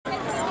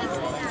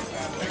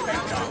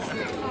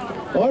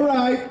All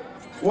right.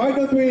 Why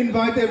don't we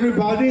invite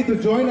everybody to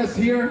join us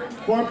here?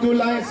 Form two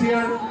lines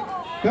here.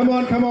 Come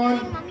on, come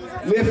on.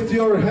 Lift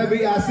your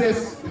heavy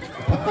asses.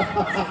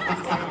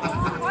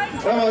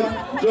 Come on,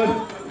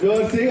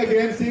 John, sing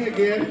again, sing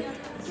again.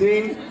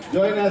 Sing,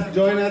 join us,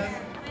 join us,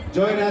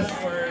 join us,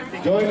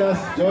 join us,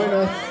 join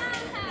us.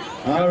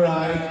 All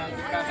right.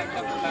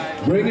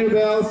 Bring your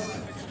bells.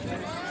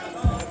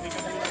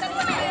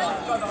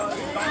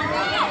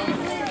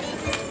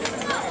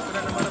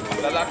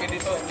 Lalaki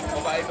dito,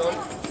 babae doon.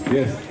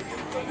 Yes.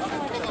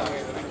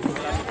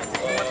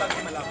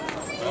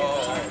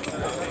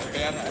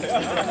 Kaya na.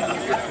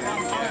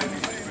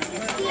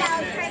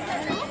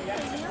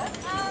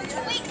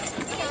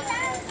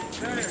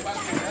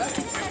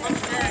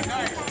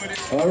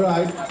 All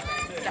right.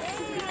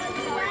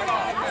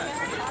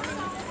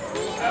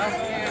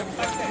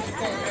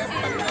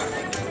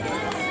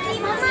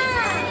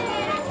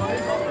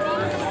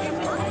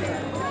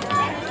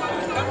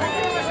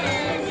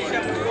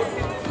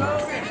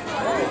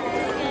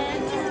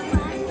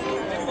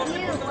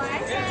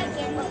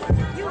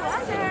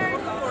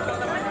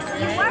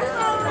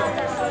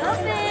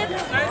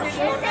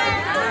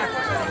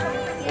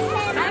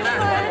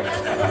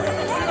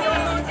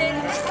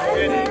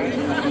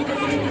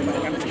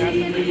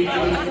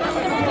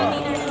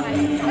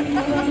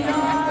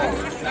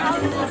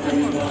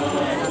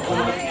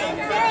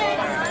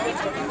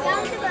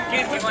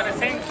 Kids, you want to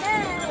sing?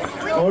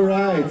 All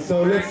right.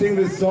 So let's sing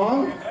this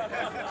song.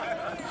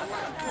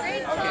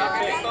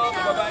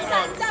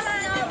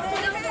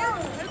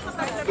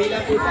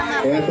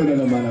 Eto na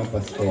naman ang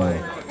Pasko.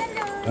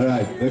 All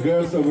right. The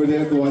girls over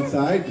there to one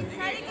side.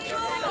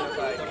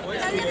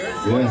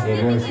 Yes, the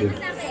boys here.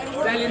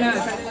 Sali na,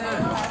 sali na.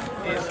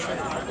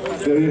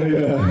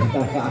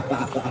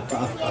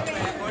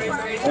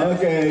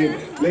 Okay,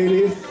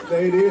 ladies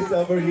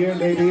over here,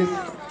 ladies.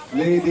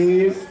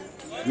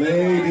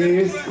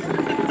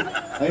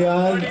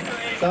 Ayan,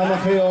 sama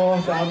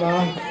kayo,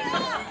 sama.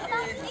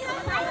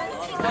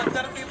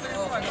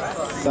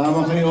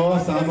 Sama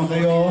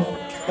kayo.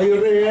 Kayo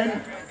rin.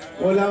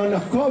 Wala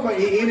nako,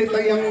 maiinit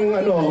lang yung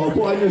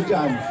upuan nyo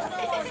dyan.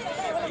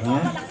 Ha?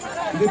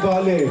 Hindi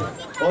bale.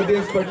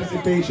 Audience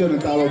participation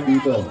ang tawag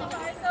dito.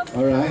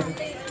 Alright?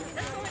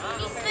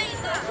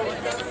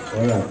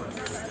 Alright.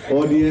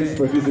 Audience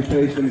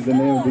participation is the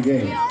name of the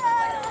game.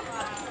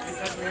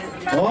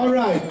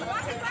 Alright.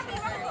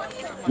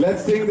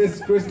 Let's sing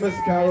this Christmas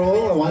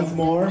carol once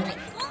more.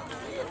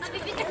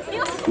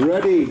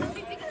 Ready?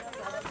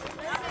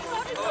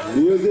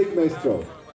 Music, maestro.